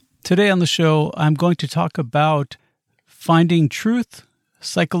Today on the show, I'm going to talk about finding truth,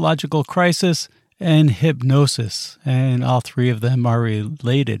 psychological crisis, and hypnosis. And all three of them are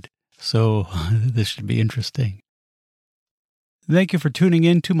related. So this should be interesting. Thank you for tuning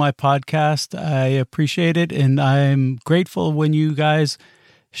in to my podcast. I appreciate it. And I'm grateful when you guys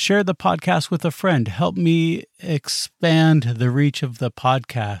share the podcast with a friend. Help me expand the reach of the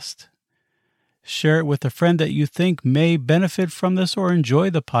podcast. Share it with a friend that you think may benefit from this or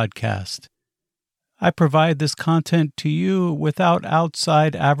enjoy the podcast. I provide this content to you without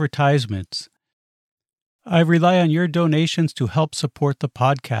outside advertisements. I rely on your donations to help support the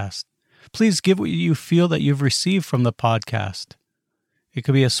podcast. Please give what you feel that you've received from the podcast. It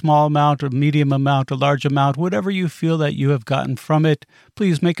could be a small amount, a medium amount, a large amount, whatever you feel that you have gotten from it.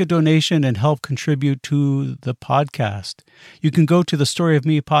 Please make a donation and help contribute to the podcast. You can go to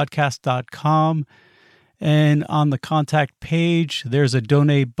thestoryofmepodcast.com, and on the contact page, there's a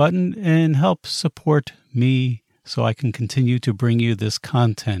donate button, and help support me so I can continue to bring you this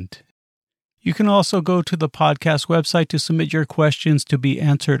content. You can also go to the podcast website to submit your questions to be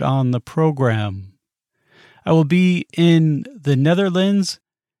answered on the program. I will be in the Netherlands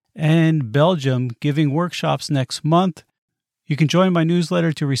and Belgium giving workshops next month. You can join my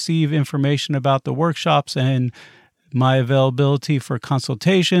newsletter to receive information about the workshops and my availability for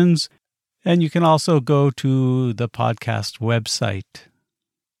consultations. And you can also go to the podcast website.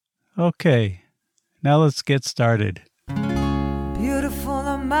 Okay, now let's get started. Beautiful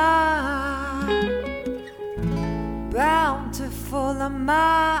am I, bountiful am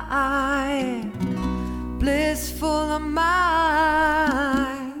I, blissful am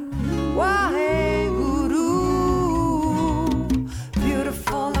I, Waheguru,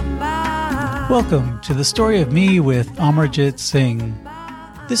 beautiful am I. Welcome to the Story of Me with Amarjit Singh.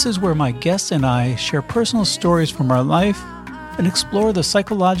 This is where my guests and I share personal stories from our life and explore the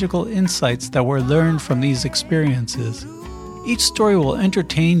psychological insights that were learned from these experiences. Each story will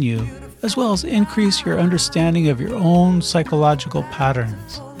entertain you, as well as increase your understanding of your own psychological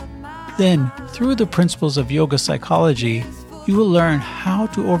patterns. Then, through the principles of yoga psychology, you will learn how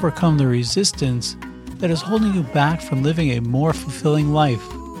to overcome the resistance that is holding you back from living a more fulfilling life.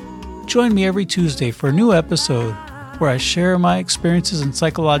 Join me every Tuesday for a new episode where I share my experiences in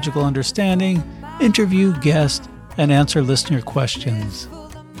psychological understanding, interview guests, and answer listener questions.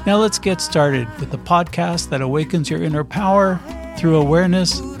 Now let's get started with the podcast that awakens your inner power through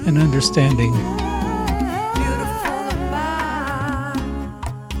awareness and understanding.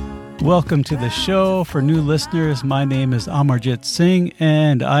 Welcome to the show. For new listeners, my name is Amarjit Singh,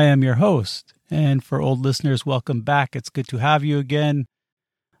 and I am your host. And for old listeners, welcome back. It's good to have you again.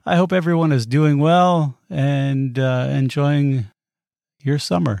 I hope everyone is doing well and enjoying your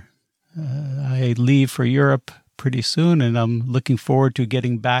summer. I leave for Europe pretty soon, and I'm looking forward to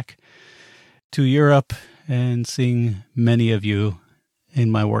getting back to Europe and seeing many of you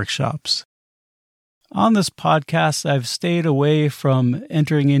in my workshops. On this podcast, I've stayed away from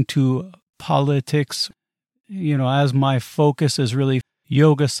entering into politics, as my focus is really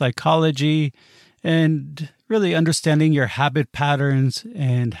yoga psychology and really understanding your habit patterns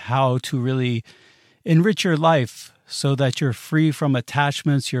and how to really enrich your life so that you're free from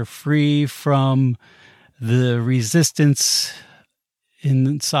attachments, you're free from the resistance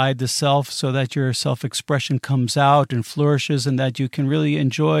inside the self so that your self-expression comes out and flourishes and that you can really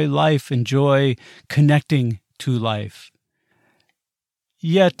enjoy life, enjoy connecting to life.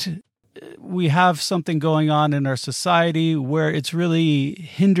 Yet, we have something going on in our society where it's really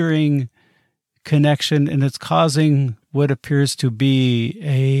hindering connection and it's causing what appears to be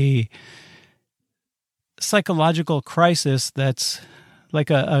a psychological crisis that's like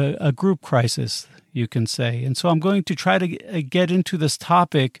a group crisis, you can say. And so I'm going to try to get into this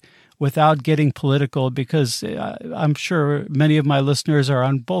topic without getting political because I'm sure many of my listeners are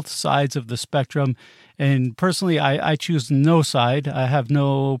on both sides of the spectrum. And personally, I choose no side. I have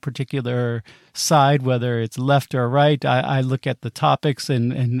no particular side, whether it's left or right. I look at the topics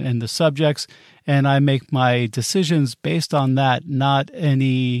and the subjects, and I make my decisions based on that, not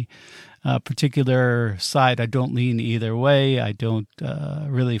any particular side. I don't lean either way. I don't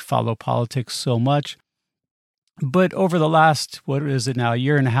really follow politics so much. But over the last, what is it now, a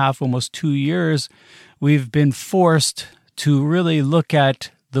year and a half, almost 2 years, we've been forced to really look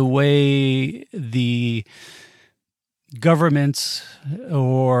at the way the governments,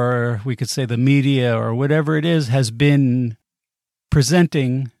 or we could say the media or whatever it is, has been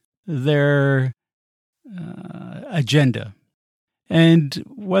presenting their agenda. And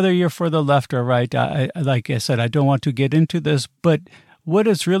whether you're for the left or right, like I said, I don't want to get into this, but what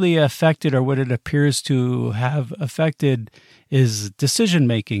it's really affected, or what it appears to have affected, is decision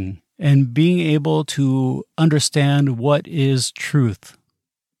making and being able to understand what is truth.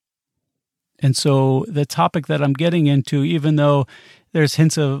 And so the topic that I'm getting into, even though there's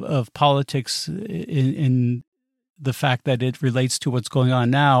hints of politics in the fact that it relates to what's going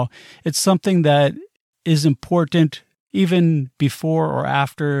on now, it's something that is important even before or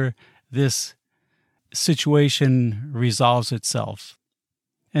after this situation resolves itself.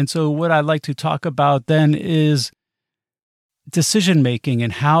 And so what I'd like to talk about then is decision-making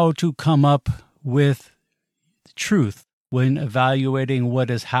and how to come up with truth when evaluating what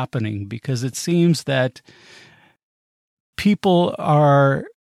is happening, because it seems that people are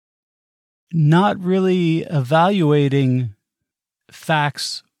not really evaluating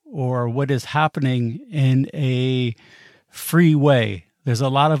facts or what is happening in a free way. There's a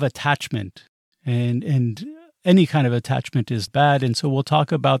lot of attachment, and any kind of attachment is bad. And so we'll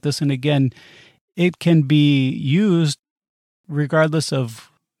talk about this. And again, it can be used regardless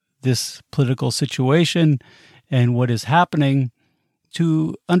of this political situation and what is happening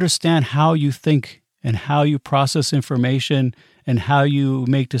to understand how you think and how you process information and how you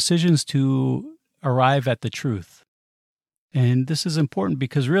make decisions to arrive at the truth. And this is important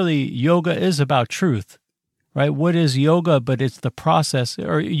because really yoga is about truth, right? What is yoga? But it's the process,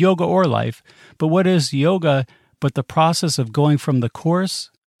 or yoga or life. But what is yoga but the process of going from the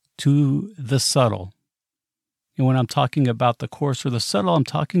coarse to the subtle? And when I'm talking about the coarse or the subtle, I'm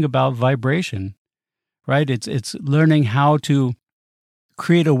talking about vibration, right? It's learning how to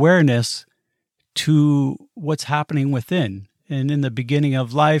create awareness to what's happening within. And in the beginning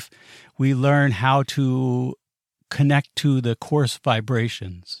of life, we learn how to connect to the coarse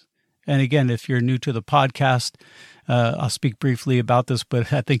vibrations. And again, if you're new to the podcast, I'll speak briefly about this,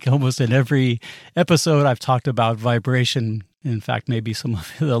 but I think almost in every episode I've talked about vibration. In fact, maybe some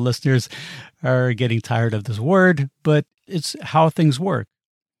of the listeners are getting tired of this word, but it's how things work.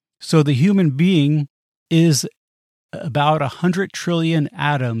 So the human being is about 100 trillion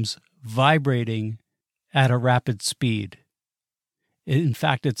atoms vibrating at a rapid speed. In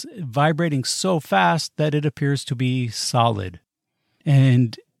fact, it's vibrating so fast that it appears to be solid.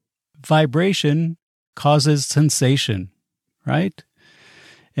 And vibration causes sensation, right?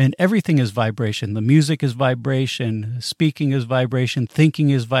 And everything is vibration. The music is vibration. Speaking is vibration. Thinking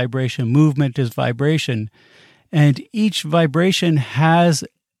is vibration. Movement is vibration. And each vibration has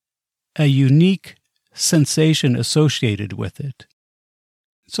a unique sensation associated with it.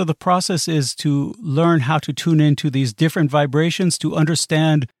 So the process is to learn how to tune into these different vibrations to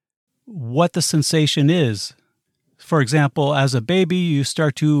understand what the sensation is. For example, as a baby, you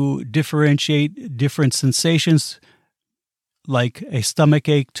start to differentiate different sensations, like a stomach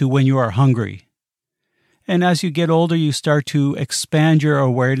ache to when you are hungry. And as you get older, you start to expand your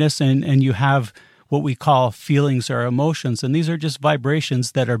awareness and you have what we call feelings or emotions. And these are just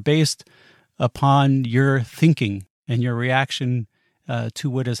vibrations that are based upon your thinking and your reaction to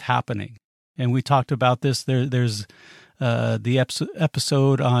what is happening. And we talked about this. There's the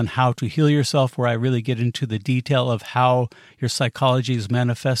episode on how to heal yourself, where I really get into the detail of how your psychology is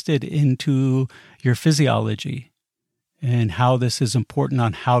manifested into your physiology and how this is important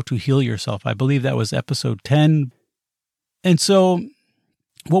on how to heal yourself. I believe that was episode 10. And so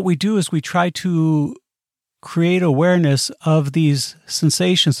what we do is we try to create awareness of these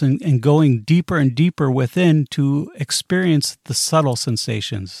sensations and going deeper and deeper within to experience the subtle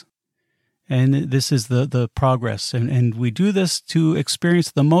sensations. And this is the progress. And we do this to experience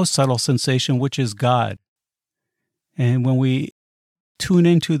the most subtle sensation, which is God. And when we tune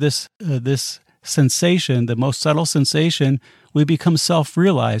into this sensation, the most subtle sensation, we become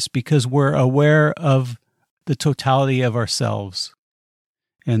self-realized because we're aware of the totality of ourselves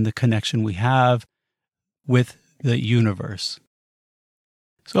and the connection we have with the universe.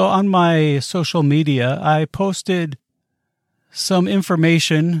 So on my social media, I posted some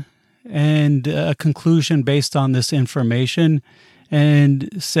information and a conclusion based on this information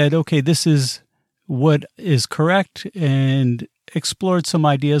and said, okay, this is what is correct, and explored some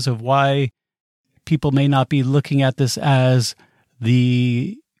ideas of why people may not be looking at this as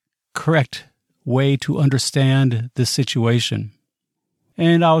the correct way to understand this situation.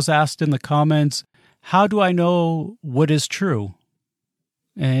 And I was asked in the comments, how do I know what is true?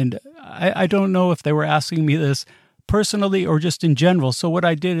 And I don't know if they were asking me this personally or just in general. So what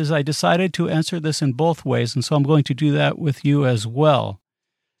I did is I decided to answer this in both ways. And so I'm going to do that with you as well.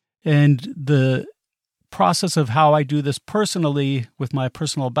 And the process of how I do this personally with my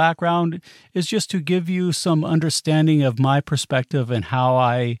personal background is just to give you some understanding of my perspective and how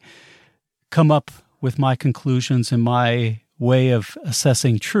I come up with my conclusions and my way of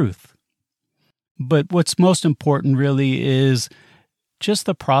assessing truth. But what's most important really is just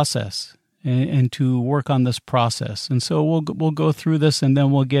the process and to work on this process. And so we'll go through this, and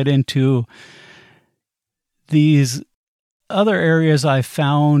then we'll get into these other areas I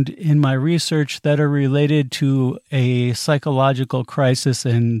found in my research that are related to a psychological crisis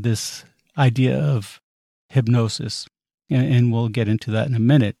and this idea of hypnosis. And we'll get into that in a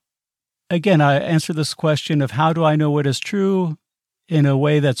minute. Again, I answer this question of how do I know what is true in a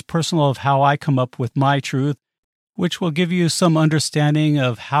way that's personal of how I come up with my truth, which will give you some understanding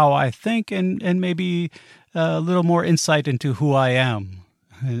of how I think and maybe a little more insight into who I am.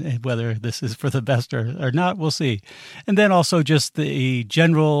 And whether this is for the best or not, we'll see. And then also just the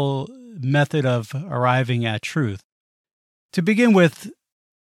general method of arriving at truth. To begin with,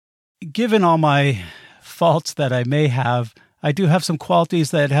 given all my faults that I may have, I do have some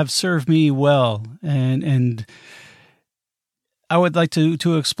qualities that have served me well. And I would like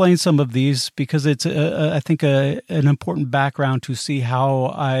to explain some of these because it's, I think, an important background to see how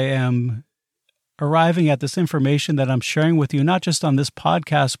I am arriving at this information that I'm sharing with you, not just on this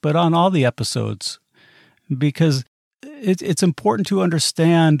podcast, but on all the episodes, because it's important to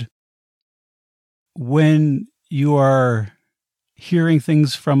understand when you are hearing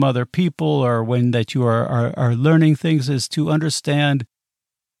things from other people or when that you are learning things, is to understand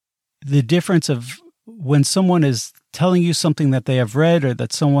the difference of when someone is telling you something that they have read or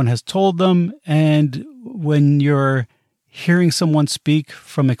that someone has told them, and when you're hearing someone speak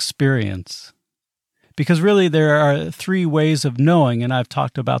from experience. Because really there are three ways of knowing, and I've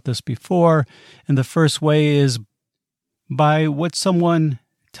talked about this before. And the first way is by what someone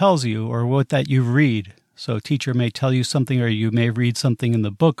tells you or what that you read. So a teacher may tell you something, or you may read something in the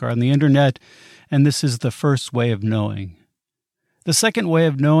book or on the internet, and this is the first way of knowing. The second way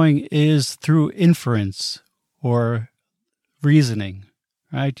of knowing is through inference or reasoning,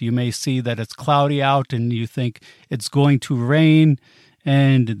 right? You may see that it's cloudy out and you think it's going to rain,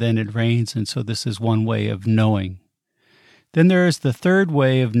 and then it rains, and so this is one way of knowing. Then there is the third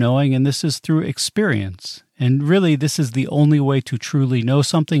way of knowing, and this is through experience. And really, this is the only way to truly know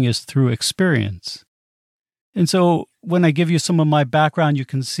something, is through experience. And so when I give you some of my background, you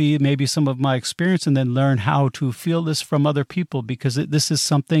can see maybe some of my experience and then learn how to feel this from other people, because this is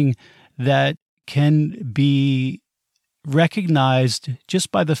something that can be recognized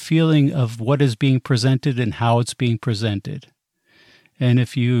just by the feeling of what is being presented and how it's being presented. And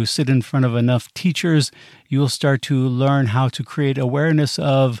if you sit in front of enough teachers, you'll start to learn how to create awareness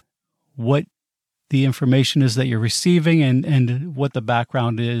of what the information is that you're receiving and what the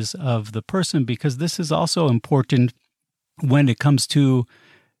background is of the person, because this is also important when it comes to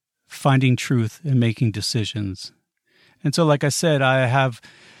finding truth and making decisions. And so, like I said, I have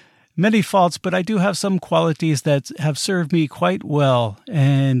many faults, but I do have some qualities that have served me quite well.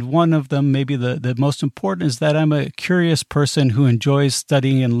 And one of them, maybe the most important, is that I'm a curious person who enjoys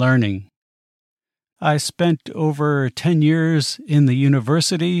studying and learning. I spent over 10 years in the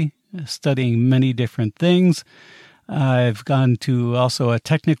university studying many different things. I've gone to also a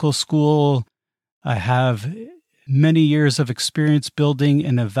technical school. I have many years of experience building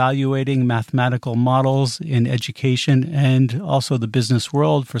and evaluating mathematical models in education and also the business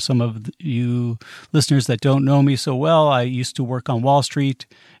world. For some of you listeners that don't know me so well, I used to work on Wall Street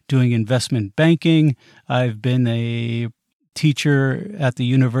doing investment banking. I've been a teacher at the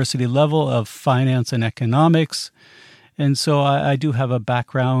university level of finance and economics. And so I do have a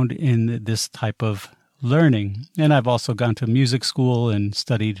background in this type of learning. And I've also gone to music school and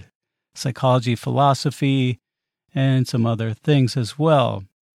studied psychology, philosophy, and some other things as well.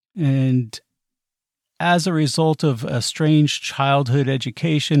 And as a result of a strange childhood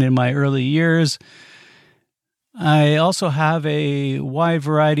education in my early years, I also have a wide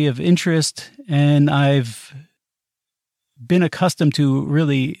variety of interest, and I've been accustomed to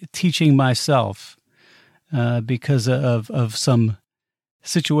really teaching myself because of some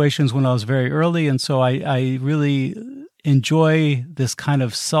situations when I was very early. And so I really enjoy this kind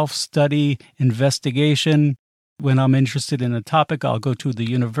of self-study investigation. When I'm interested in a topic, I'll go to the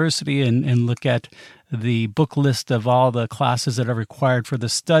university and look at the book list of all the classes that are required for the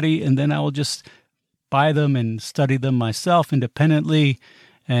study, and then I will just buy them and study them myself independently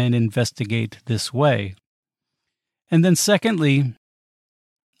and investigate this way. And then secondly,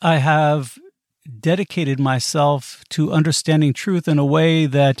 I have dedicated myself to understanding truth in a way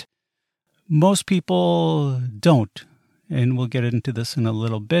that most people don't, and we'll get into this in a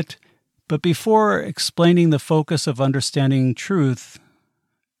little bit. But before explaining the focus of understanding truth,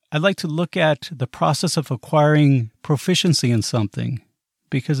 I'd like to look at the process of acquiring proficiency in something,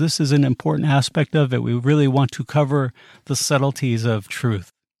 because this is an important aspect of it. We really want to cover the subtleties of truth.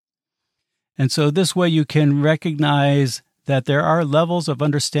 And so this way you can recognize that there are levels of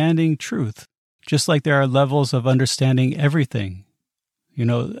understanding truth, just like there are levels of understanding everything.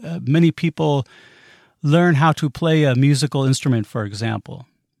 Many people learn how to play a musical instrument, for example.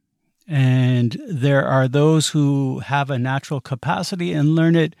 And there are those who have a natural capacity and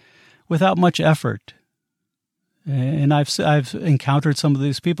learn it without much effort. And I've encountered some of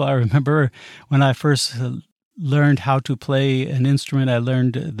these people. I remember when I first learned how to play an instrument, I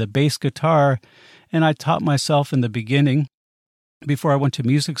learned the bass guitar, and I taught myself in the beginning before I went to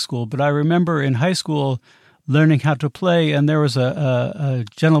music school. But I remember in high school learning how to play, and there was a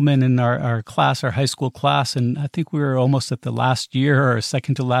gentleman in our class, our high school class, and I think we were almost at the last year or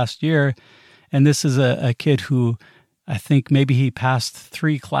second to last year. And this is a kid who I think maybe he passed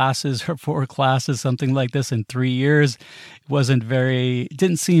 3 classes or 4 classes, something like this, in 3 years.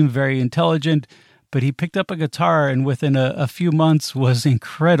 Didn't seem very intelligent, but he picked up a guitar and within a few months was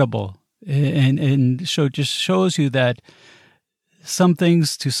incredible. And just shows you that some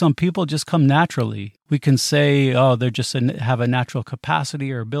things to some people just come naturally. We can say, oh, they just have a natural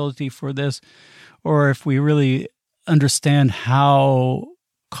capacity or ability for this. Or if we really understand how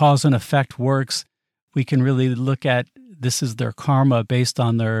cause and effect works, we can really look at this is their karma based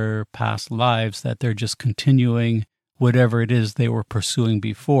on their past lives, that they're just continuing whatever it is they were pursuing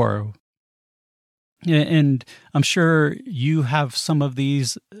before. And I'm sure you have some of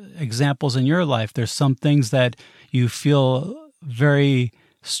these examples in your life. There's some things that you feel very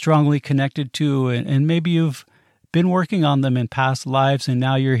strongly connected to, and maybe you've been working on them in past lives, and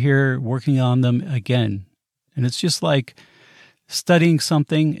now you're here working on them again. And it's just like studying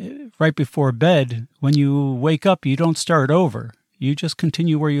something right before bed. When you wake up, you don't start over. You just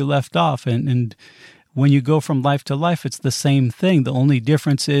continue where you left off. And when you go from life to life, it's the same thing. The only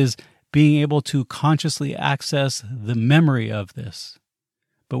difference is being able to consciously access the memory of this.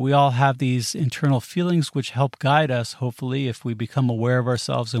 But we all have these internal feelings which help guide us, hopefully, if we become aware of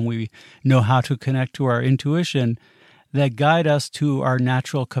ourselves and we know how to connect to our intuition, that guide us to our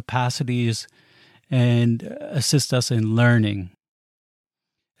natural capacities and assist us in learning.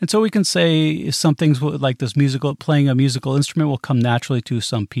 And so we can say some things like this playing a musical instrument will come naturally to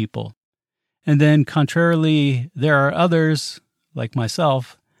some people. And then contrarily, there are others, like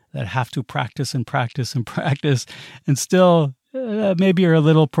myself, that have to practice and practice and practice, and still maybe you're a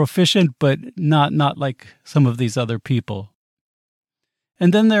little proficient, but not like some of these other people.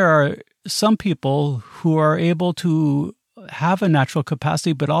 And then there are some people who are able to have a natural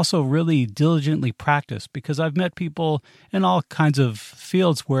capacity, but also really diligently practice, because I've met people in all kinds of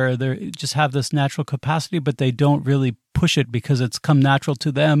fields where they just have this natural capacity, but they don't really push it because it's come natural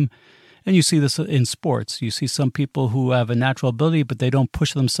to them. And you see this in sports. You see some people who have a natural ability, but they don't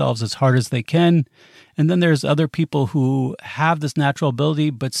push themselves as hard as they can. And then there's other people who have this natural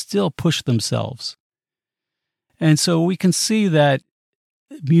ability, but still push themselves. And so we can see that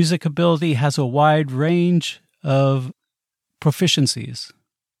music ability has a wide range of proficiencies.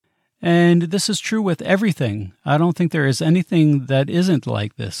 And this is true with everything. I don't think there is anything that isn't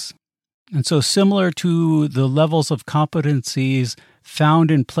like this. And so similar to the levels of competencies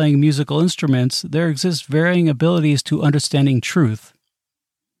found in playing musical instruments, there exist varying abilities to understanding truth.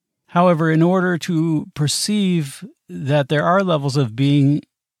 However, in order to perceive that there are levels of being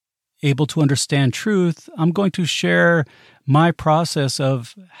able to understand truth, I'm going to share my process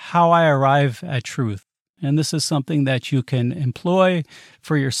of how I arrive at truth. And this is something that you can employ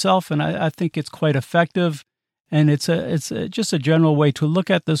for yourself, and I think it's quite effective. And it's just a general way to look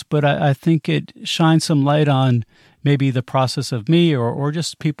at this, but I think it shines some light on maybe the process of me or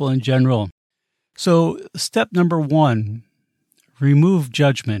just people in general. So step number 1, remove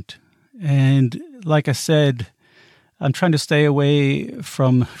judgment. And like I said, I'm trying to stay away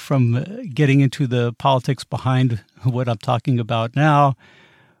from getting into the politics behind what I'm talking about now.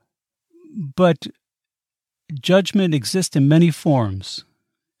 But judgment exists in many forms.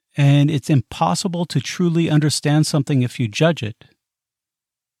 And it's impossible to truly understand something if you judge it.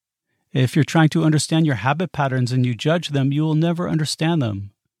 If you're trying to understand your habit patterns and you judge them, you will never understand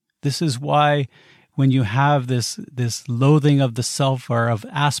them. This is why when you have this loathing of the self or of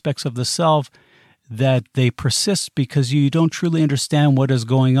aspects of the self, that they persist because you don't truly understand what is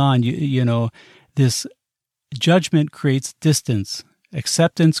going on. You know, this judgment creates distance.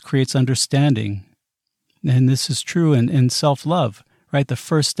 Acceptance creates understanding. And this is true in self-love. Right? The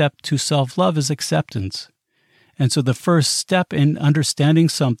first step to self-love is acceptance. And so the first step in understanding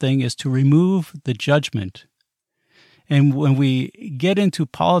something is to remove the judgment. And when we get into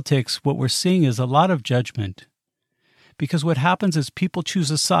politics, what we're seeing is a lot of judgment. Because what happens is people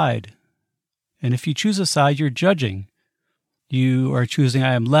choose a side. And if you choose a side, you're judging. You are choosing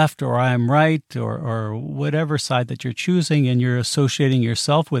I am left or I am right or whatever side that you're choosing, and you're associating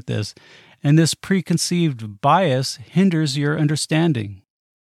yourself with this. And this preconceived bias hinders your understanding.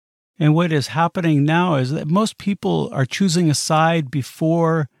 And what is happening now is that most people are choosing a side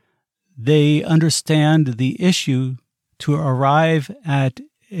before they understand the issue to arrive at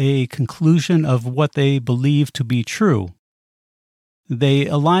a conclusion of what they believe to be true. They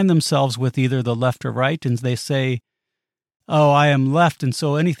align themselves with either the left or right, and they say, oh, I am left, and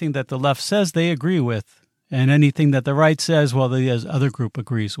so anything that the left says, they agree with. And anything that the right says, well, the other group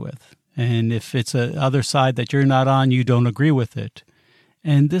agrees with. And if it's a other side that you're not on, you don't agree with it.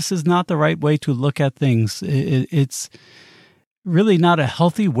 And this is not the right way to look at things. It's really not a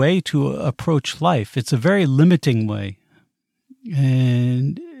healthy way to approach life. It's a very limiting way.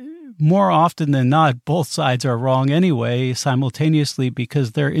 And more often than not, both sides are wrong anyway, simultaneously,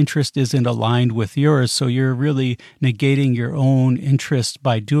 because their interest isn't aligned with yours. So you're really negating your own interest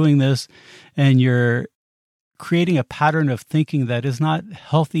by doing this, and you're creating a pattern of thinking that is not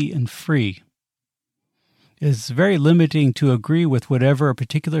healthy and free. It's very limiting to agree with whatever a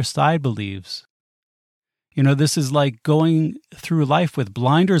particular side believes. You know, this is like going through life with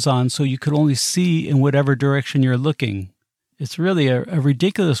blinders on so you could only see in whatever direction you're looking. It's really a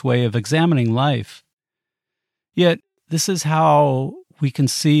ridiculous way of examining life. Yet, this is how we can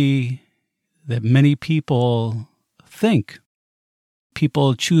see that many people think.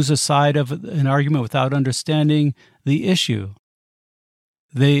 People choose a side of an argument without understanding the issue.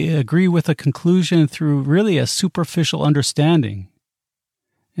 They agree with a conclusion through really a superficial understanding.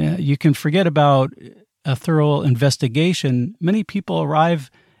 You can forget about a thorough investigation. Many people arrive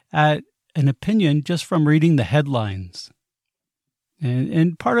at an opinion just from reading the headlines.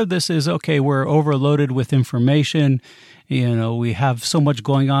 And part of this is, okay, we're overloaded with information. You know, we have so much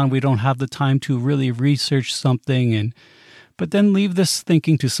going on. We don't have the time to really research something. But then leave this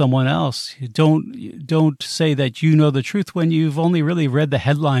thinking to someone else. Don't say that you know the truth when you've only really read the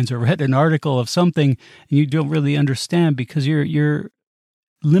headlines or read an article of something and you don't really understand, because you're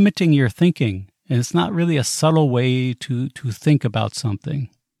limiting your thinking. And it's not really a subtle way to think about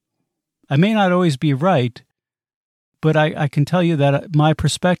something. I may not always be right, but I can tell you that my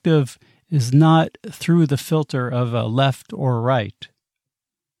perspective is not through the filter of a left or right.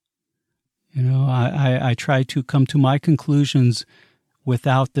 You know, I try to come to my conclusions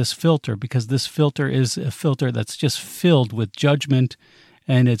without this filter, because this filter is a filter that's just filled with judgment,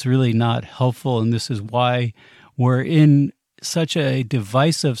 and it's really not helpful. And this is why we're in such a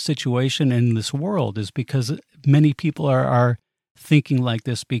divisive situation in this world, is because many people are thinking like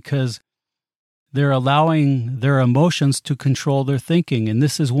this, because they're allowing their emotions to control their thinking. And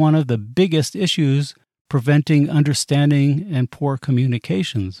this is one of the biggest issues preventing understanding and poor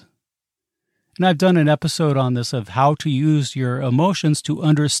communications. And I've done an episode on this of how to use your emotions to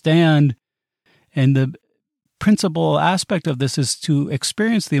understand. And the principal aspect of this is to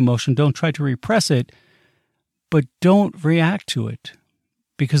experience the emotion. Don't try to repress it, but don't react to it.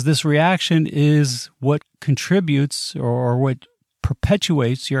 Because this reaction is what contributes or what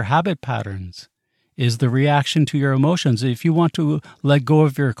perpetuates your habit patterns, is the reaction to your emotions. If you want to let go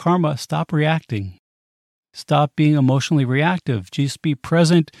of your karma, stop reacting. Stop being emotionally reactive. Just be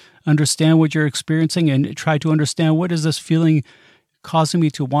present, understand what you're experiencing, and try to understand, what is this feeling causing me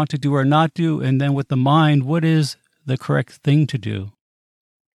to want to do or not do? And then with the mind, what is the correct thing to do?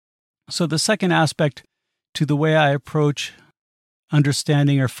 So the second aspect to the way I approach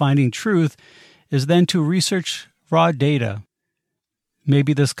understanding or finding truth is then to research raw data.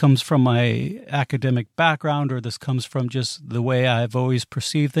 Maybe this comes from my academic background, or this comes from just the way I've always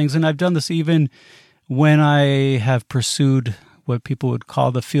perceived things. And I've done this even when I have pursued what people would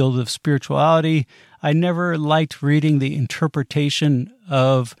call the field of spirituality. I never liked reading the interpretation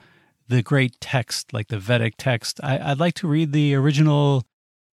of the great text, like the Vedic text. I'd like to read the original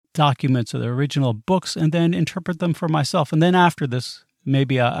documents or the original books and then interpret them for myself. And then after this,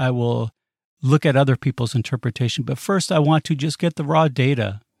 maybe I will look at other people's interpretation. But first, I want to just get the raw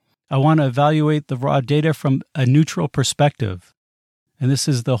data. I want to evaluate the raw data from a neutral perspective. And this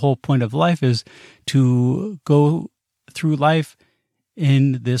is the whole point of life, is to go through life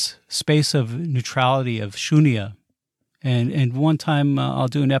in this space of neutrality, of shunya. And one time I'll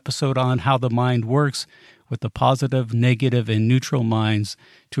do an episode on how the mind works with the positive, negative, and neutral minds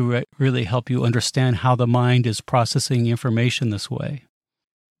to really help you understand how the mind is processing information this way.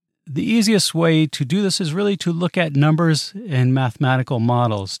 The easiest way to do this is really to look at numbers and mathematical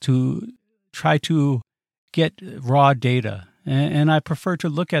models, to try to get raw data. And I prefer to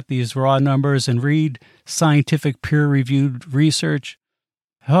look at these raw numbers and read scientific peer-reviewed research.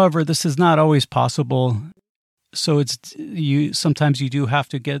 However, this is not always possible. So sometimes you do have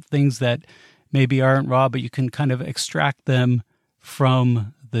to get things that maybe aren't raw, but you can kind of extract them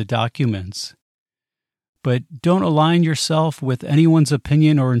from the documents. But don't align yourself with anyone's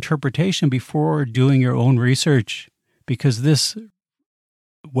opinion or interpretation before doing your own research, because this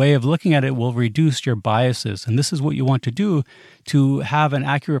way of looking at it will reduce your biases. And this is what you want to do to have an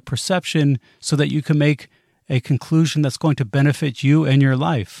accurate perception so that you can make a conclusion that's going to benefit you and your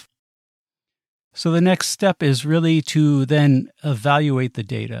life. So the next step is really to then evaluate the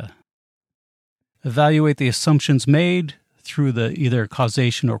data. Evaluate the assumptions made through the either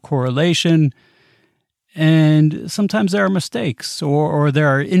causation or correlation. And sometimes there are mistakes or there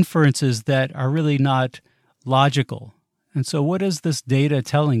are inferences that are really not logical. And so what is this data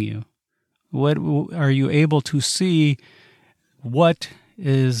telling you? What are you able to see? What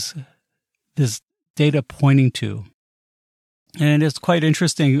is this data pointing to? And it's quite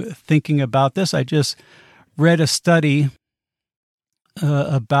interesting thinking about this. I just read a study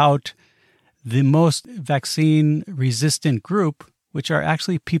about the most vaccine-resistant group, which are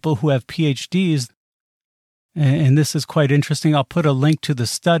actually people who have PhDs. And this is quite interesting. I'll put a link to the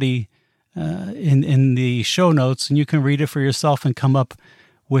study in the show notes, and you can read it for yourself and come up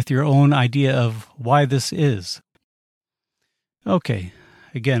with your own idea of why this is. Okay.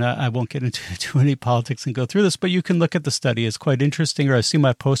 Again, I won't get into too many politics and go through this, but you can look at the study. It's quite interesting, or I see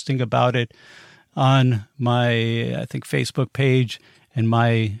my posting about it on my, I think, Facebook page and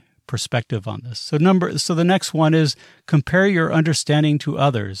my perspective on this. So the next one is compare your understanding to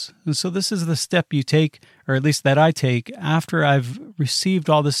others. And so this is the step you take, or at least that I take, after I've received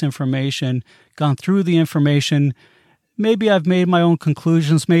all this information, gone through the information. Maybe I've made my own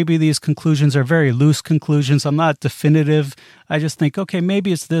conclusions. Maybe these conclusions are very loose conclusions. I'm not definitive. I just think, okay,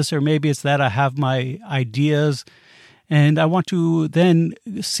 maybe it's this or maybe it's that. I have my ideas, and I want to then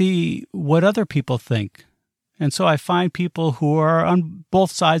see what other people think. And so I find people who are on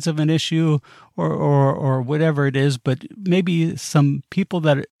both sides of an issue or whatever it is, but maybe some people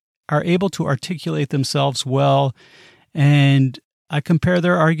that are able to articulate themselves well, and I compare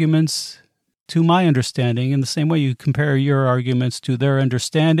their arguments to my understanding in the same way you compare your arguments to their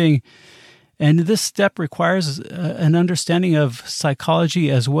understanding. And this step requires an understanding of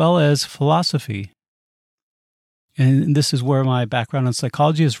psychology as well as philosophy. And this is where my background in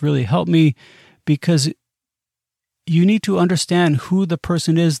psychology has really helped me, because you need to understand who the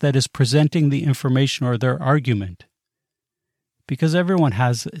person is that is presenting the information or their argument, because everyone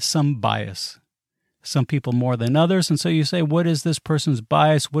has some bias. Some people more than others. And so you say, what is this person's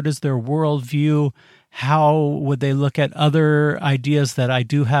bias? What is their worldview? How would they look at other ideas that I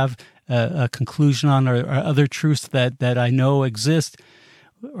do have a conclusion on, or other truths that I know exist?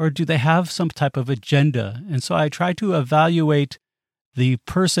 Or do they have some type of agenda? And so I try to evaluate the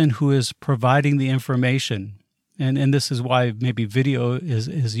person who is providing the information. And this is why maybe video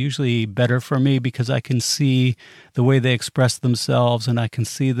is usually better for me, because I can see the way they express themselves, and I can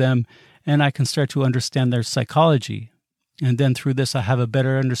see them, and I can start to understand their psychology. And then through this, I have a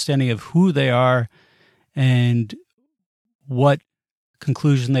better understanding of who they are and what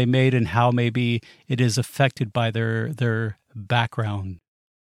conclusion they made and how maybe it is affected by their background.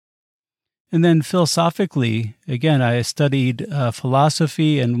 And then philosophically, again, I studied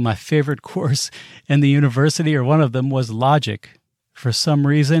philosophy, and my favorite course in the university, or one of them, was logic. For some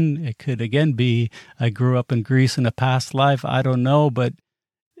reason, it could again be I grew up in Greece in a past life, I don't know, but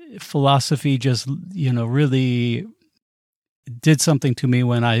philosophy just, really did something to me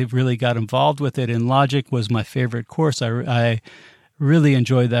when I really got involved with it. And logic was my favorite course. I really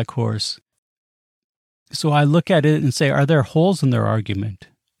enjoyed that course. So I look at it and say, are there holes in their argument?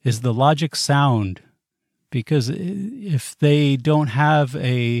 Is the logic sound? Because if they don't have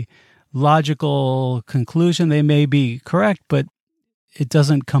a logical conclusion, they may be correct, but it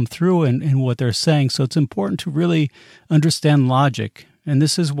doesn't come through in what they're saying. So it's important to really understand logic. And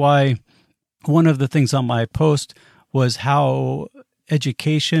this is why one of the things on my post was how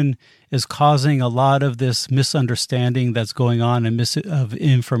education is causing a lot of this misunderstanding that's going on and of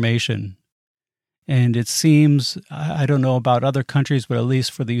information. And it seems, I don't know about other countries, but at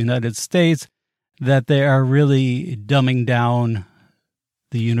least for the United States, that they are really dumbing down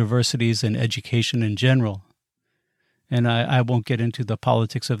the universities and education in general. And I won't get into the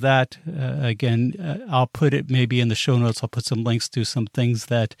politics of that. Again, I'll put it maybe in the show notes. I'll put some links to some things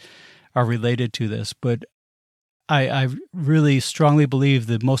that are related to this. But I really strongly believe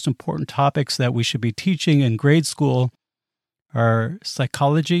the most important topics that we should be teaching in grade school are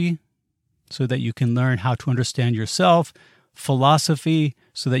psychology, so that you can learn how to understand yourself, philosophy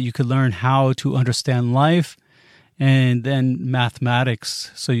so that you could learn how to understand life, and then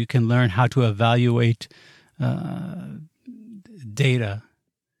mathematics so you can learn how to evaluate data.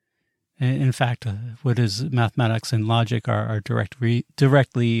 In fact, what is mathematics and logic are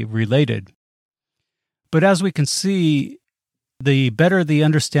directly related. But as we can see, the better the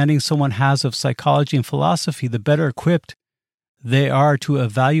understanding someone has of psychology and philosophy, the better equipped they are to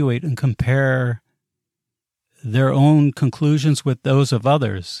evaluate and compare their own conclusions with those of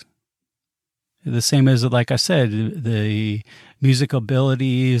others. The same as, like I said, the musical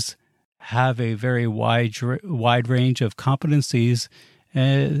abilities have a very wide range of competencies,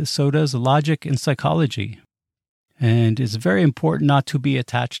 and so does logic and psychology. And it's very important not to be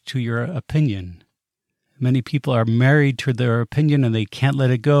attached to your opinion. Many people are married to their opinion and they can't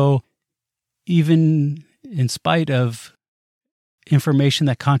let it go, even in spite of information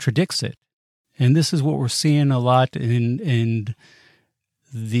that contradicts it. And this is what we're seeing a lot in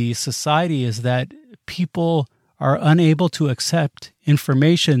the society, is that people are unable to accept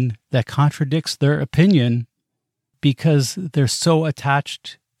information that contradicts their opinion because they're so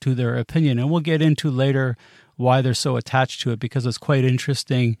attached to their opinion. And we'll get into later why they're so attached to it, because it's quite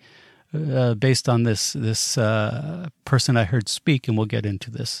interesting based on this person I heard speak, and we'll get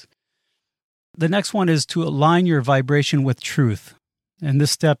into this. The next one is to align your vibration with truth. And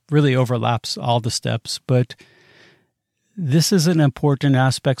this step really overlaps all the steps, but this is an important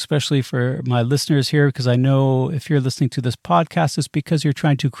aspect, especially for my listeners here, because I know if you're listening to this podcast, it's because you're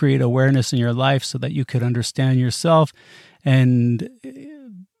trying to create awareness in your life so that you could understand yourself and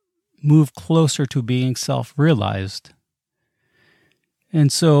move closer to being self-realized.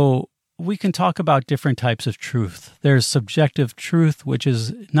 And so we can talk about different types of truth. There's subjective truth, which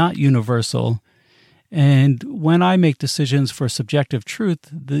is not universal. And when I make decisions for subjective truth,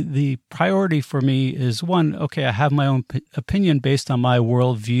 the priority for me is, one, okay, I have my own opinion based on my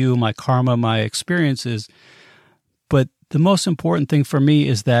worldview, my karma, my experiences. But the most important thing for me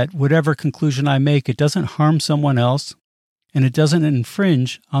is that whatever conclusion I make, it doesn't harm someone else and it doesn't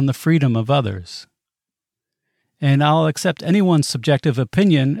infringe on the freedom of others. And I'll accept anyone's subjective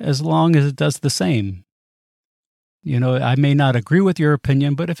opinion as long as it does the same. You know, I may not agree with your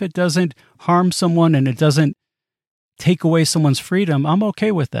opinion, but if it doesn't harm someone and it doesn't take away someone's freedom, I'm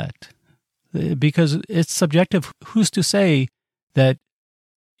okay with that. Because it's subjective. Who's to say that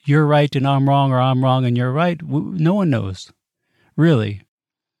you're right and I'm wrong, or I'm wrong and you're right? No one knows, really.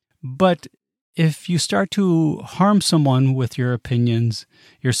 But if you start to harm someone with your opinions,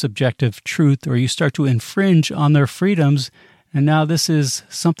 your subjective truth, or you start to infringe on their freedoms, and now this is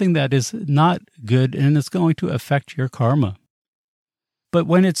something that is not good and it's going to affect your karma. But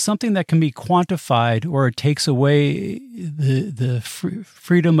when it's something that can be quantified or it takes away the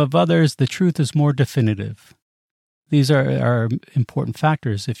freedom of others, the truth is more definitive. These are important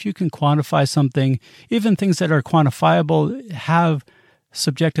factors. If you can quantify something, even things that are quantifiable have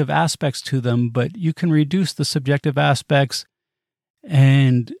subjective aspects to them, but you can reduce the subjective aspects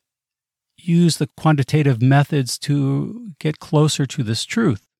and use the quantitative methods to get closer to this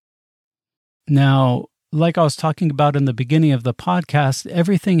truth. Now, like I was talking about in the beginning of the podcast,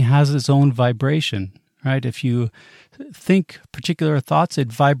 everything has its own vibration, right? If you think particular thoughts,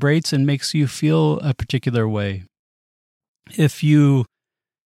 it vibrates and makes you feel a particular way. If you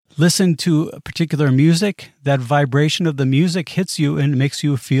listen to a particular music, that vibration of the music hits you and makes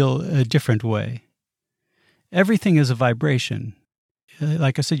you feel a different way. Everything is a vibration.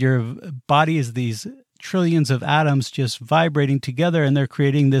 Like I said, your body is these trillions of atoms just vibrating together, and they're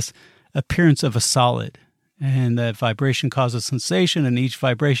creating this appearance of a solid. And that vibration causes sensation, and each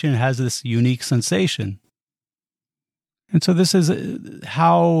vibration has this unique sensation. And so this is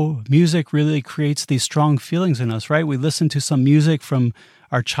how music really creates these strong feelings in us, right? We listen to some music from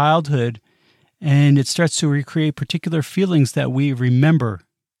our childhood, and it starts to recreate particular feelings that we remember,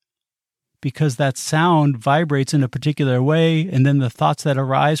 because that sound vibrates in a particular way, and then the thoughts that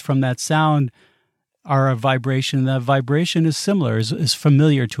arise from that sound are a vibration. That vibration is similar, is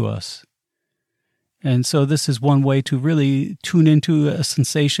familiar to us. And so this is one way to really tune into a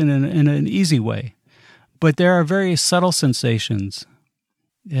sensation in an easy way. But there are very subtle sensations.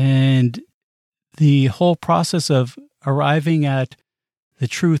 And the whole process of arriving at the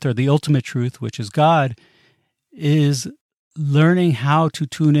truth, or the ultimate truth, which is God, is learning how to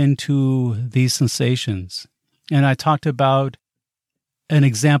tune into these sensations. And I talked about an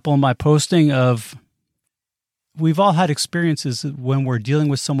example in my posting of, we've all had experiences when we're dealing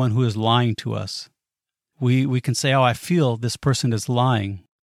with someone who is lying to us. We can say, oh, I feel this person is lying.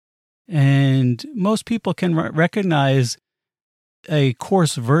 And most people can recognize a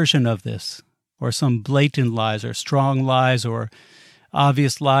coarse version of this, or some blatant lies or strong lies or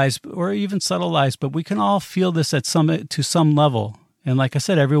obvious lies or even subtle lies, but we can all feel this to some level. And like I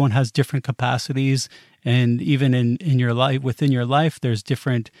said, everyone has different capacities, and even in your life, within your life, there's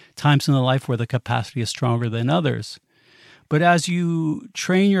different times in the life where the capacity is stronger than others. But as you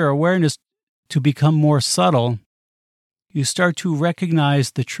train your awareness to become more subtle, you start to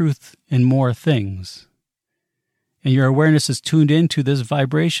recognize the truth in more things. And your awareness is tuned into this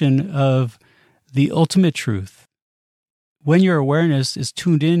vibration of the ultimate truth. When your awareness is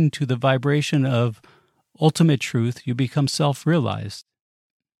tuned into the vibration of ultimate truth, you become self-realized.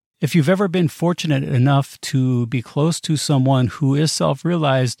 If you've ever been fortunate enough to be close to someone who is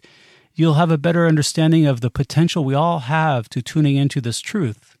self-realized, you'll have a better understanding of the potential we all have to tuning into this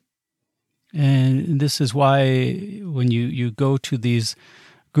truth. And this is why when you go to these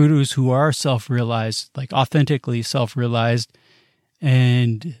gurus who are self-realized, like authentically self-realized,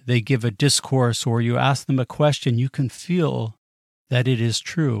 and they give a discourse or you ask them a question, you can feel that it is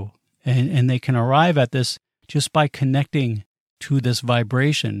true. And they can arrive at this just by connecting to this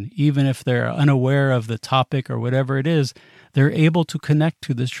vibration. Even if they're unaware of the topic or whatever it is, they're able to connect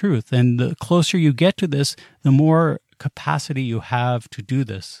to the truth. And the closer you get to this, the more capacity you have to do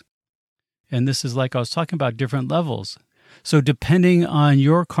this. And this is like I was talking about, different levels. So depending on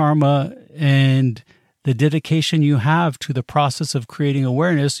your karma and the dedication you have to the process of creating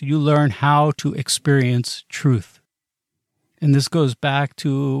awareness, you learn how to experience truth. And this goes back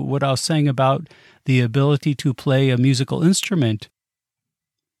to what I was saying about the ability to play a musical instrument.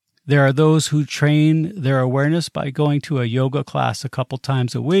 There are those who train their awareness by going to a yoga class a couple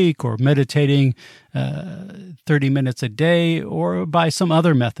times a week or meditating 30 minutes a day or by some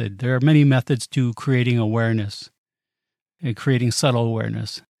other method. There are many methods to creating awareness and creating subtle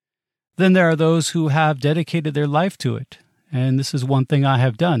awareness. Then there are those who have dedicated their life to it. And this is one thing I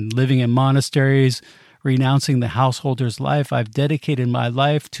have done. Living in monasteries, renouncing the householder's life, I've dedicated my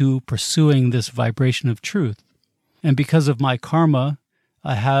life to pursuing this vibration of truth. And because of my karma,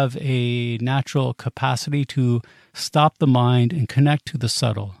 I have a natural capacity to stop the mind and connect to the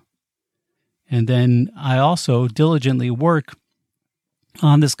subtle. And then I also diligently work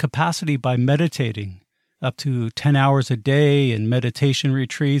on this capacity by meditating up to 10 hours a day in meditation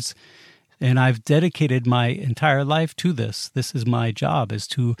retreats. And I've dedicated my entire life to this. This is my job, is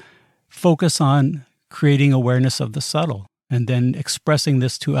to focus on creating awareness of the subtle and then expressing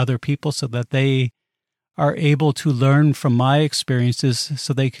this to other people so that they are able to learn from my experiences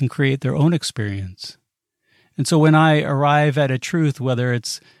so they can create their own experience. And so when I arrive at a truth, whether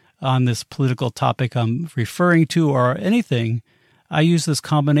it's on this political topic I'm referring to or anything, I use this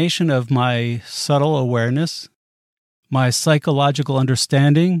combination of my subtle awareness, my psychological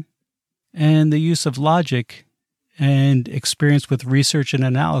understanding, and the use of logic and experience with research and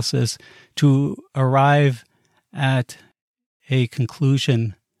analysis to arrive at a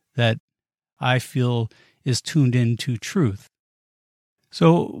conclusion that I feel is tuned into truth.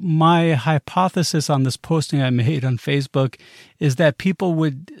 So my hypothesis on this posting I made on Facebook is that people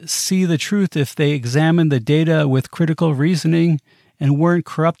would see the truth if they examined the data with critical reasoning and weren't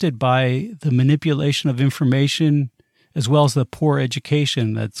corrupted by the manipulation of information as well as the poor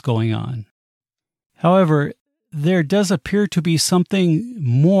education that's going on. However, there does appear to be something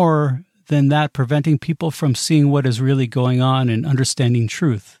more than that preventing people from seeing what is really going on and understanding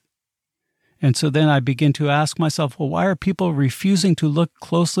truth. And so then I begin to ask myself, well, why are people refusing to look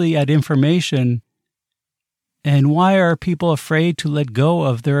closely at information? And why are people afraid to let go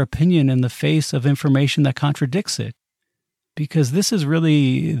of their opinion in the face of information that contradicts it? Because this is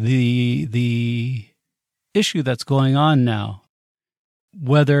really the issue that's going on now.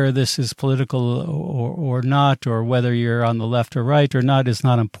 Whether this is political or not, or whether you're on the left or right or not, is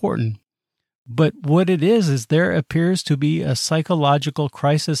not important. But what it is there appears to be a psychological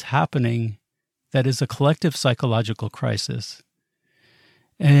crisis happening that is a collective psychological crisis.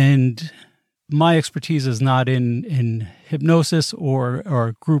 And my expertise is not in hypnosis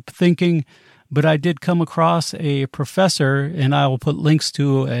or group thinking, but I did come across a professor, and I will put links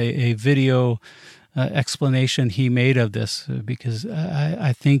to a video explanation he made of this, because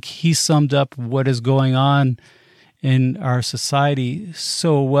I think he summed up what is going on in our society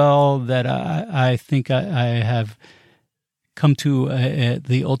so well that I think I have come to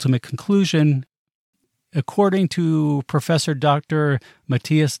the ultimate conclusion. According to Professor Dr.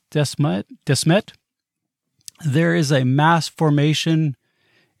 Matthias Desmet, there is a mass formation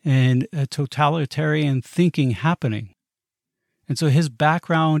and a totalitarian thinking happening. And so his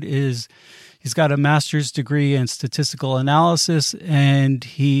background is, he's got a master's degree in statistical analysis, and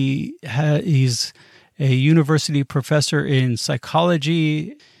he's a university professor in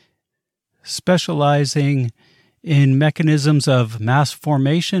psychology. specializing in mechanisms of mass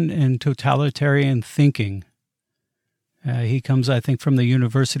formation and totalitarian thinking. He comes, I think, from the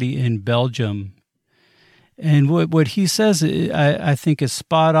university in Belgium. And what he says, I think, is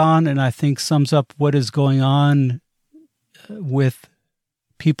spot on, and I think sums up what is going on with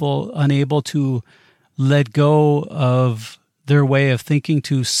people unable to let go of their way of thinking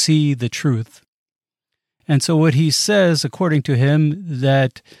to see the truth. And so what he says, according to him,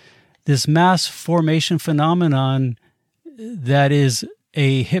 that this mass formation phenomenon that is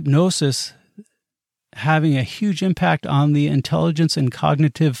a hypnosis having a huge impact on the intelligence and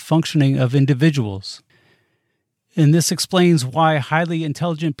cognitive functioning of individuals. And this explains why highly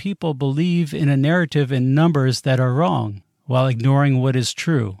intelligent people believe in a narrative in numbers that are wrong while ignoring what is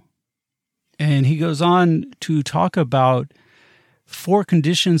true. And he goes on to talk about 4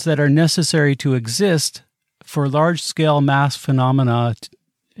 conditions that are necessary to exist for large-scale mass phenomena,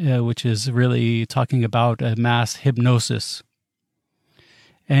 which is really talking about a mass hypnosis.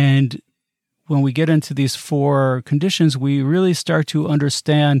 And when we get into these 4 conditions, we really start to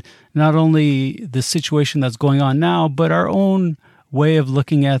understand not only the situation that's going on now, but our own way of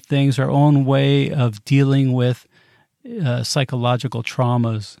looking at things, our own way of dealing with psychological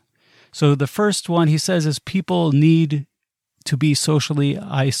traumas. So the first one, he says, is people need to be socially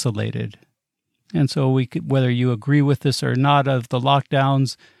isolated. And so whether you agree with this or not, of the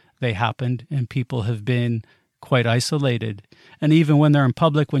lockdowns, they happened, and people have been quite isolated. And even when they're in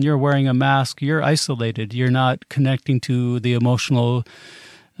public, when you're wearing a mask, you're isolated. You're not connecting to the emotional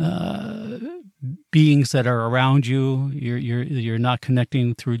beings that are around you. You're not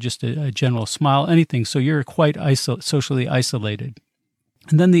connecting through just a general smile, anything. So you're quite socially isolated.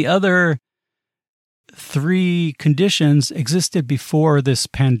 And then the other 3 conditions existed before this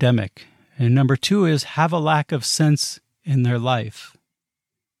pandemic. And number 2 is have a lack of sense in their life.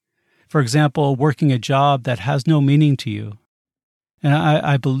 For example, working a job that has no meaning to you. And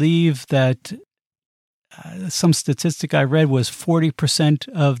I believe that some statistic I read was 40%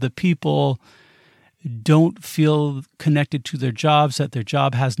 of the people don't feel connected to their jobs, that their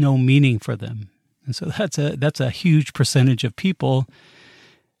job has no meaning for them. And so that's a huge percentage of people.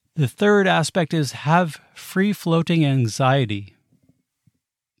 The third aspect is have free-floating anxiety.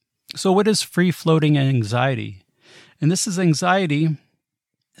 So what is free-floating anxiety? And this is anxiety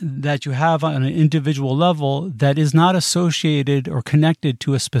that you have on an individual level that is not associated or connected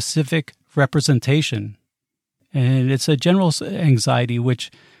to a specific representation. And it's a general anxiety which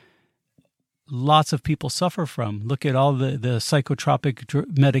lots of people suffer from. Look at all the psychotropic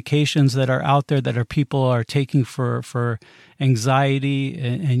medications that are out there that people are taking for anxiety,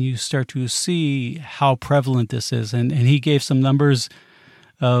 and you start to see how prevalent this is. And he gave some numbers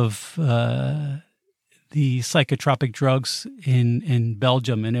of the psychotropic drugs in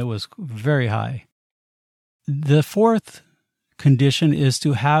Belgium, and it was very high. The fourth condition is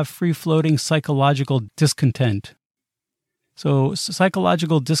to have free-floating psychological discontent. So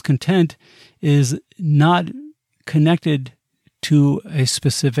psychological discontent is not connected to a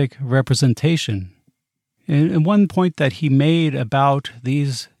specific representation. And one point that he made about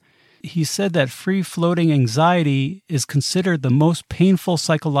these, he said that free-floating anxiety is considered the most painful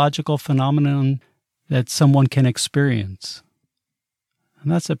psychological phenomenon that someone can experience.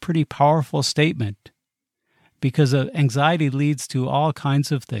 And that's a pretty powerful statement, because anxiety leads to all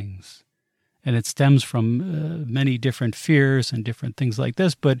kinds of things. And it stems from many different fears and different things like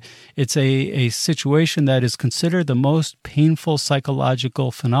this, but it's a situation that is considered the most painful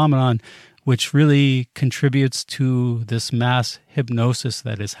psychological phenomenon, which really contributes to this mass hypnosis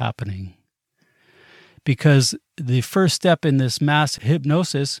that is happening. Because the first step in this mass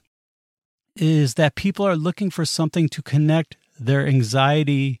hypnosis is that people are looking for something to connect their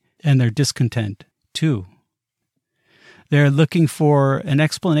anxiety and their discontent to. They're looking for an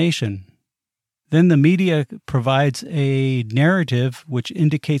explanation. Then the media provides a narrative which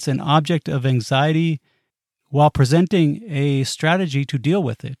indicates an object of anxiety while presenting a strategy to deal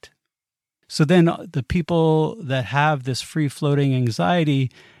with it. So then the people that have this free-floating anxiety,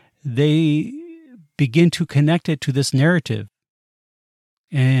 they begin to connect it to this narrative.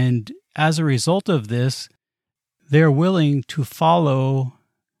 And as a result of this, they're willing to follow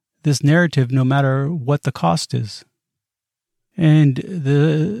this narrative no matter what the cost is. And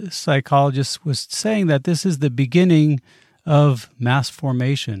the psychologist was saying that this is the beginning of mass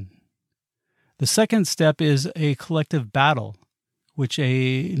formation. The second step is a collective battle, which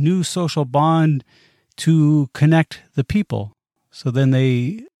a new social bond to connect the people. So then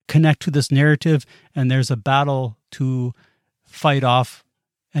they connect to this narrative, and there's a battle to fight off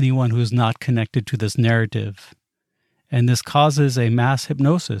anyone who is not connected to this narrative. And this causes a mass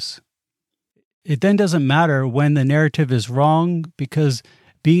hypnosis. it then doesn't matter when the narrative is wrong, because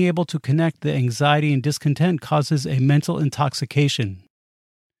being able to connect the anxiety and discontent causes a mental intoxication.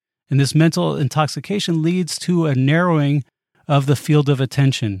 And this mental intoxication leads to a narrowing of the field of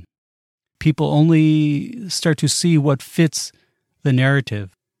attention. People only start to see what fits the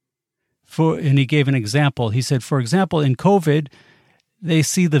narrative. And he gave an example. He said, for example, in COVID, they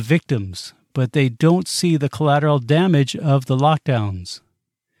see the victims, but they don't see the collateral damage of the lockdowns.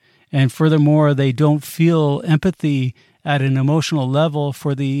 And furthermore, they don't feel empathy at an emotional level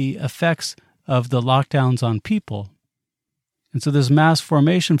for the effects of the lockdowns on people. And so this mass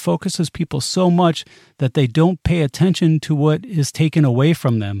formation focuses people so much that they don't pay attention to what is taken away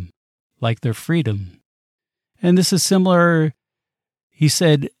from them, like their freedom. And this is similar, he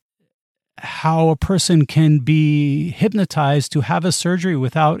said, how a person can be hypnotized to have a surgery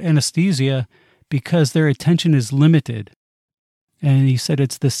without anesthesia because their attention is limited. And he said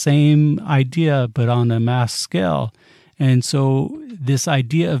it's the same idea, but on a mass scale. And so this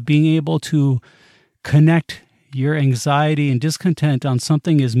idea of being able to connect your anxiety and discontent on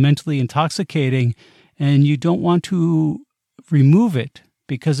something is mentally intoxicating, and you don't want to remove it,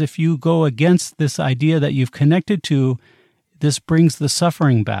 because if you go against this idea that you've connected to, this brings the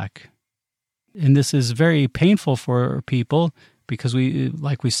suffering back. And this is very painful for people, because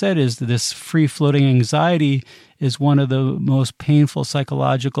like we said, is this free-floating anxiety is one of the most painful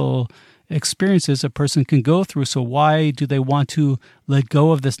psychological experiences a person can go through. So why do they want to let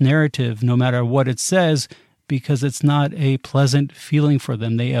go of this narrative, no matter what it says? Because it's not a pleasant feeling for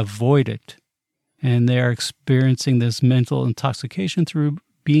them. They avoid it. And they are experiencing this mental intoxication through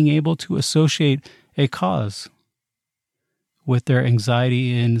being able to associate a cause with their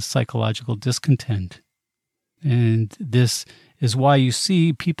anxiety and psychological discontent. And this is why you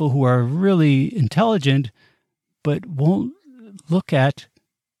see people who are really intelligent but won't look at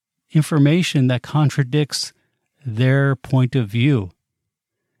information that contradicts their point of view.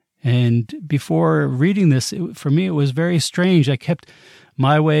 And before reading this, for me, it was very strange.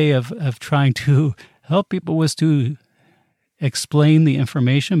 My way of trying to help people was to explain the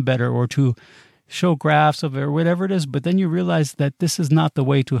information better, or to show graphs of it, or whatever it is. But then you realize that this is not the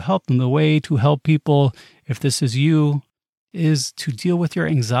way to help them. The way to help people, if this is you, is to deal with your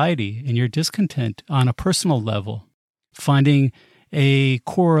anxiety and your discontent on a personal level, finding a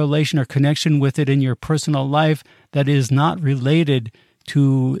correlation or connection with it in your personal life that is not related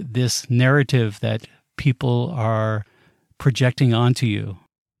to this narrative that people are projecting onto you.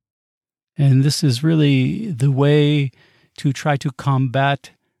 And this is really the way to try to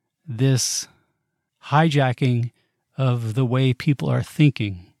combat this hijacking of the way people are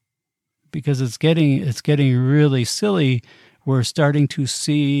thinking, because it's getting really silly. We're starting to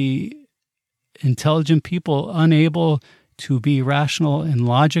see intelligent people unable to be rational and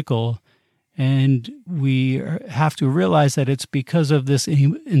logical, and we have to realize that it's because of this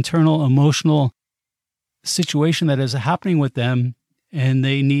internal emotional situation that is happening with them, and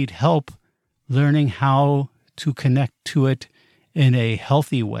they need help learning how to connect to it in a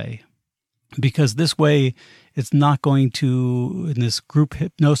healthy way. Because this way, it's not going to, in this group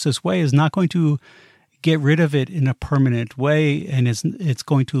hypnosis way, is not going to get rid of it in a permanent way, and it's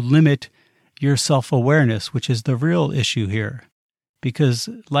going to limit your self-awareness, which is the real issue here. Because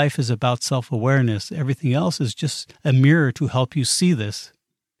life is about self-awareness. Everything else is just a mirror to help you see this.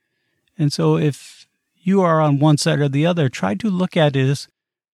 And so if you are on one side or the other, try to look at it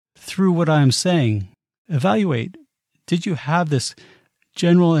through what I'm saying. Evaluate. Did you have this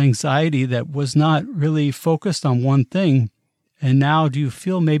general anxiety that was not really focused on one thing? And now do you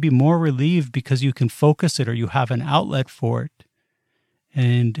feel maybe more relieved because you can focus it, or you have an outlet for it?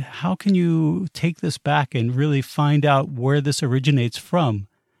 And how can you take this back and really find out where this originates from,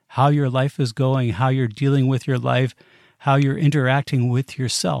 how your life is going, how you're dealing with your life, how you're interacting with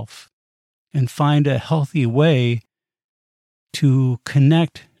yourself, and find a healthy way to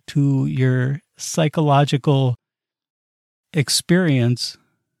connect to your psychological experience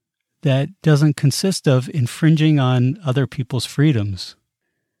that doesn't consist of infringing on other people's freedoms.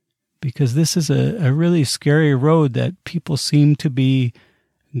 Because this is a really scary road that people seem to be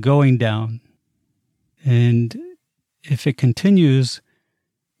going down. And if it continues,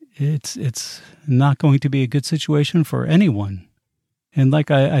 it's not going to be a good situation for anyone. And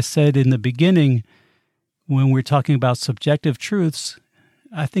like I said in the beginning, when we're talking about subjective truths,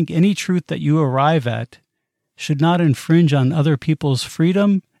 I think any truth that you arrive at should not infringe on other people's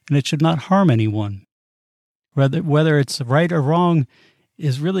freedom, and it should not harm anyone. Whether it's right or wrong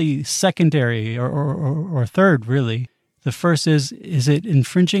is really secondary or third, really. The first is it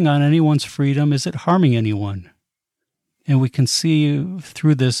infringing on anyone's freedom? Is it harming anyone? And we can see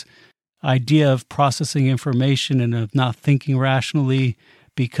through this idea of processing information and of not thinking rationally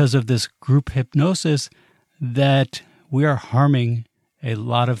because of this group hypnosis that we are harming a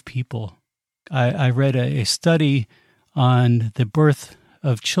lot of people. I read a study on the birth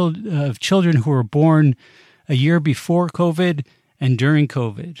of children who were born a year before COVID and during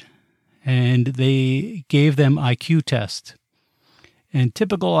COVID, and they gave them IQ tests. And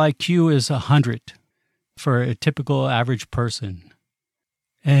typical IQ is 100 for a typical average person.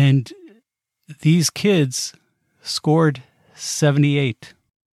 And these kids scored 78.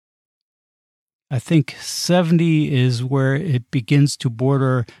 I think 70 is where it begins to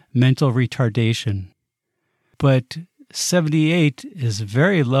border mental retardation. But 78 is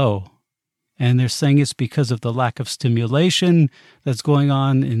very low. And they're saying it's because of the lack of stimulation that's going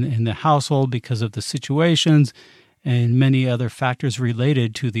on in the household because of the situations and many other factors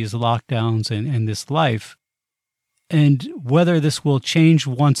related to these lockdowns and this life. And whether this will change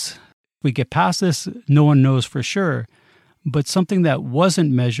once we get past this, no one knows for sure. But something that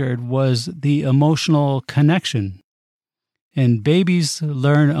wasn't measured was the emotional connection. And babies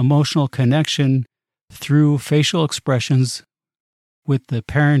learn emotional connection through facial expressions with the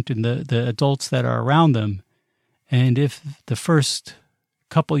parent and the adults that are around them. And if the first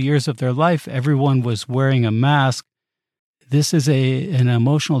couple years of their life, everyone was wearing a mask, this is an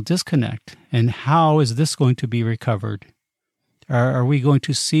emotional disconnect. And how is this going to be recovered? Are we going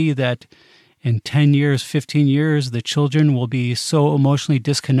to see that in 10 years, 15 years, the children will be so emotionally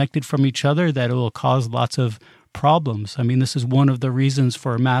disconnected from each other that it will cause lots of problems? I mean, this is one of the reasons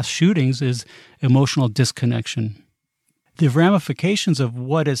for mass shootings is emotional disconnection. The ramifications of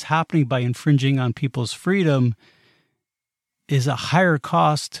what is happening by infringing on people's freedom is a higher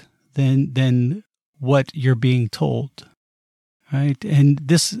cost than what you're being told, right? And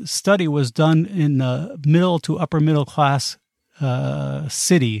this study was done in the middle to upper middle class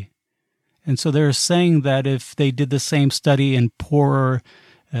city. And so they're saying that if they did the same study in poorer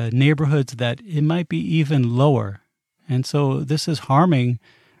neighborhoods, that it might be even lower. And so this is harming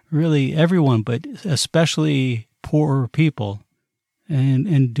really everyone, but especially poorer people.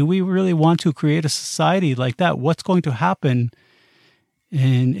 And do we really want to create a society like that? What's going to happen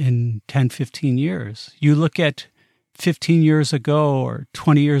in 10, 15 years? You look at 15 years ago or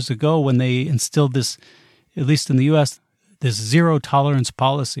 20 years ago when they instilled this, at least in the U.S., this zero tolerance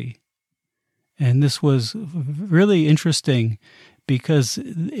policy. And this was really interesting because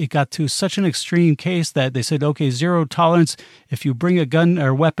it got to such an extreme case that they said, okay, zero tolerance. If you bring a gun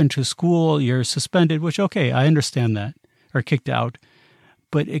or weapon to school, you're suspended, which, okay, I understand that, or kicked out.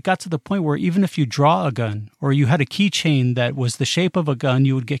 But it got to the point where even if you draw a gun or you had a keychain that was the shape of a gun,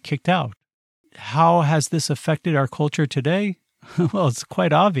 you would get kicked out. How has this affected our culture today? Well, it's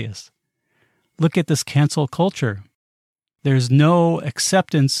quite obvious. Look at this cancel culture. There's no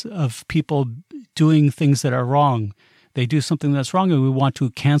acceptance of people doing things that are wrong. They do something that's wrong and we want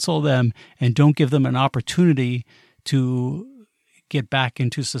to cancel them and don't give them an opportunity to get back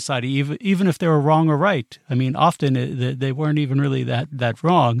into society, even if they were wrong or right. I mean, often they weren't even really that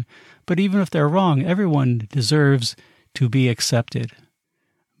wrong. But even if they're wrong, everyone deserves to be accepted.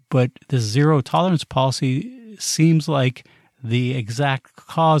 But this zero tolerance policy seems like the exact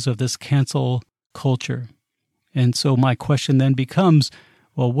cause of this cancel culture. And so my question then becomes,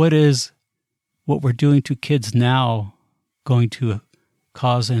 well, what is what we're doing to kids now going to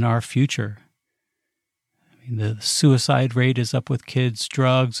cause in our future? I mean, the suicide rate is up with kids,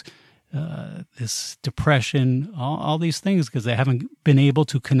 drugs, this depression, all these things because they haven't been able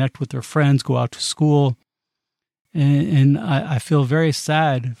to connect with their friends, go out to school. And I feel very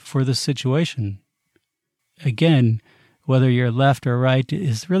sad for this situation. Again, whether you're left or right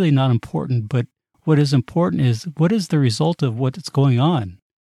is really not important, but what is important is what is the result of what's going on?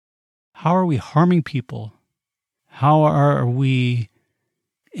 How are we harming people? How are we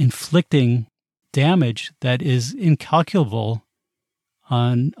inflicting damage that is incalculable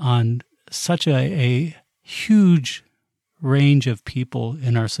on such a huge range of people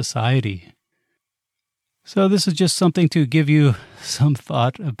in our society? So this is just something to give you some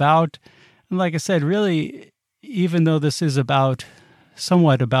thought about. And like I said, really, even though this is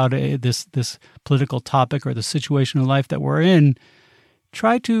somewhat about this political topic or the situation in life that we're in,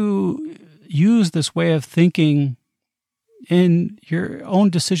 try to use this way of thinking in your own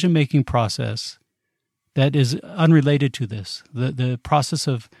decision-making process that is unrelated to this. The process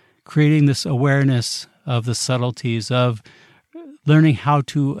of creating this awareness of the subtleties, of learning how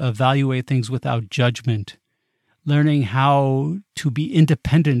to evaluate things without judgment, learning how to be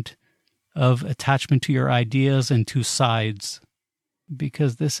independent of attachment to your ideas and to sides,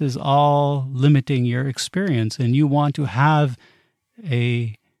 because this is all limiting your experience and you want to have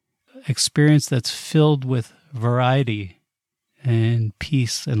a experience that's filled with variety and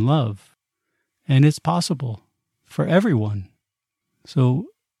peace and love. And it's possible for everyone. So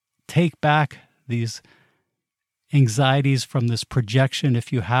take back these anxieties from this projection,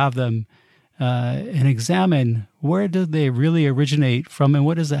 if you have them, and examine where do they really originate from, and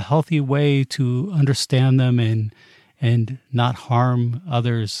what is a healthy way to understand them and not harm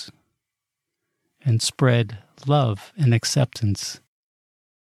others and spread love and acceptance.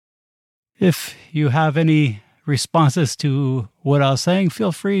 If you have any responses to what I was saying,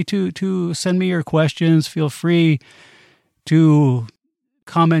 feel free to send me your questions. Feel free to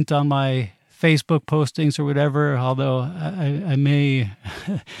comment on my Facebook postings or whatever, although I may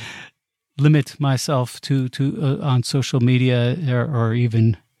limit myself to on social media or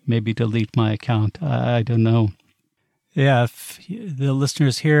even maybe delete my account. I don't know. Yeah, if the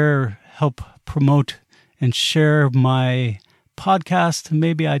listeners here help promote and share my podcast,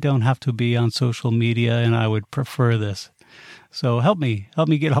 maybe I don't have to be on social media, and I would prefer this. So help me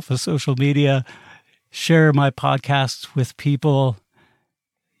get off of social media, share my podcasts with people.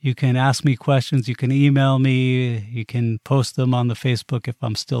 You can ask me questions, you can email me, you can post them on the Facebook if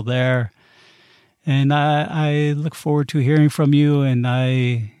I'm still there. And I look forward to hearing from you, and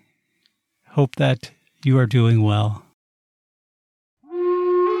I hope that you are doing well.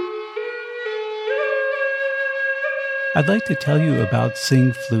 I'd like to tell you about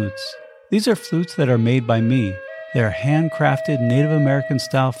Sing Flutes. These are flutes that are made by me. They are handcrafted Native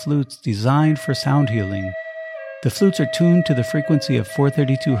American-style flutes designed for sound healing. The flutes are tuned to the frequency of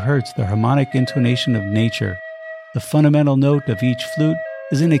 432 Hertz, the harmonic intonation of nature. The fundamental note of each flute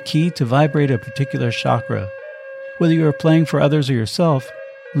is in a key to vibrate a particular chakra. Whether you are playing for others or yourself,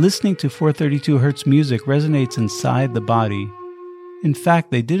 listening to 432 Hertz music resonates inside the body. In fact,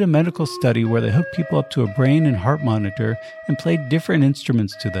 they did a medical study where they hooked people up to a brain and heart monitor and played different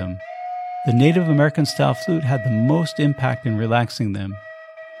instruments to them. The Native American-style flute had the most impact in relaxing them.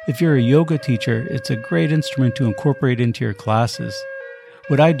 If you're a yoga teacher, it's a great instrument to incorporate into your classes.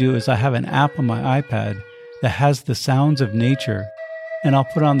 What I do is I have an app on my iPad that has the sounds of nature, and I'll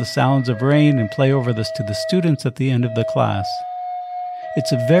put on the sounds of rain and play over this to the students at the end of the class.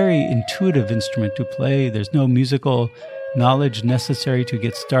 It's a very intuitive instrument to play. There's no musical knowledge necessary to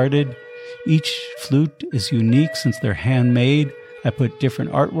get started. Each flute is unique since they're handmade. I put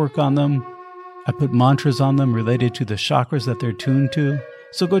different artwork on them. I put mantras on them related to the chakras that they're tuned to.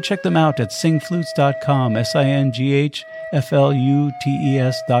 So go check them out at singflutes.com,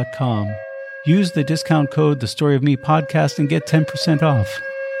 SINGHFLUTES.com. Use the discount code The Story of Me Podcast and get 10% off.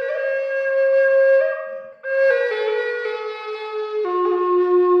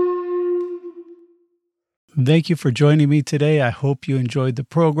 Thank you for joining me today. I hope you enjoyed the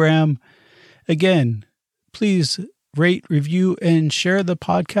program. Again, please rate, review, and share the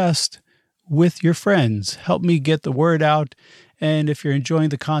podcast with your friends. Help me get the word out. And if you're enjoying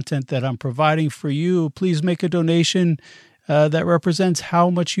the content that I'm providing for you, please make a donation that represents how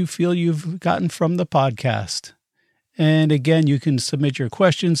much you feel you've gotten from the podcast. And again, you can submit your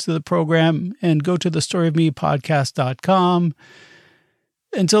questions to the program and go to thestoryofmepodcast.com.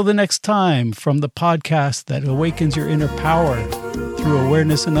 Until the next time, from the podcast that awakens your inner power through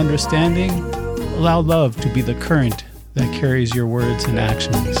awareness and understanding, allow love to be the current that carries your words and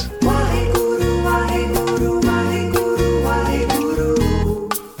actions.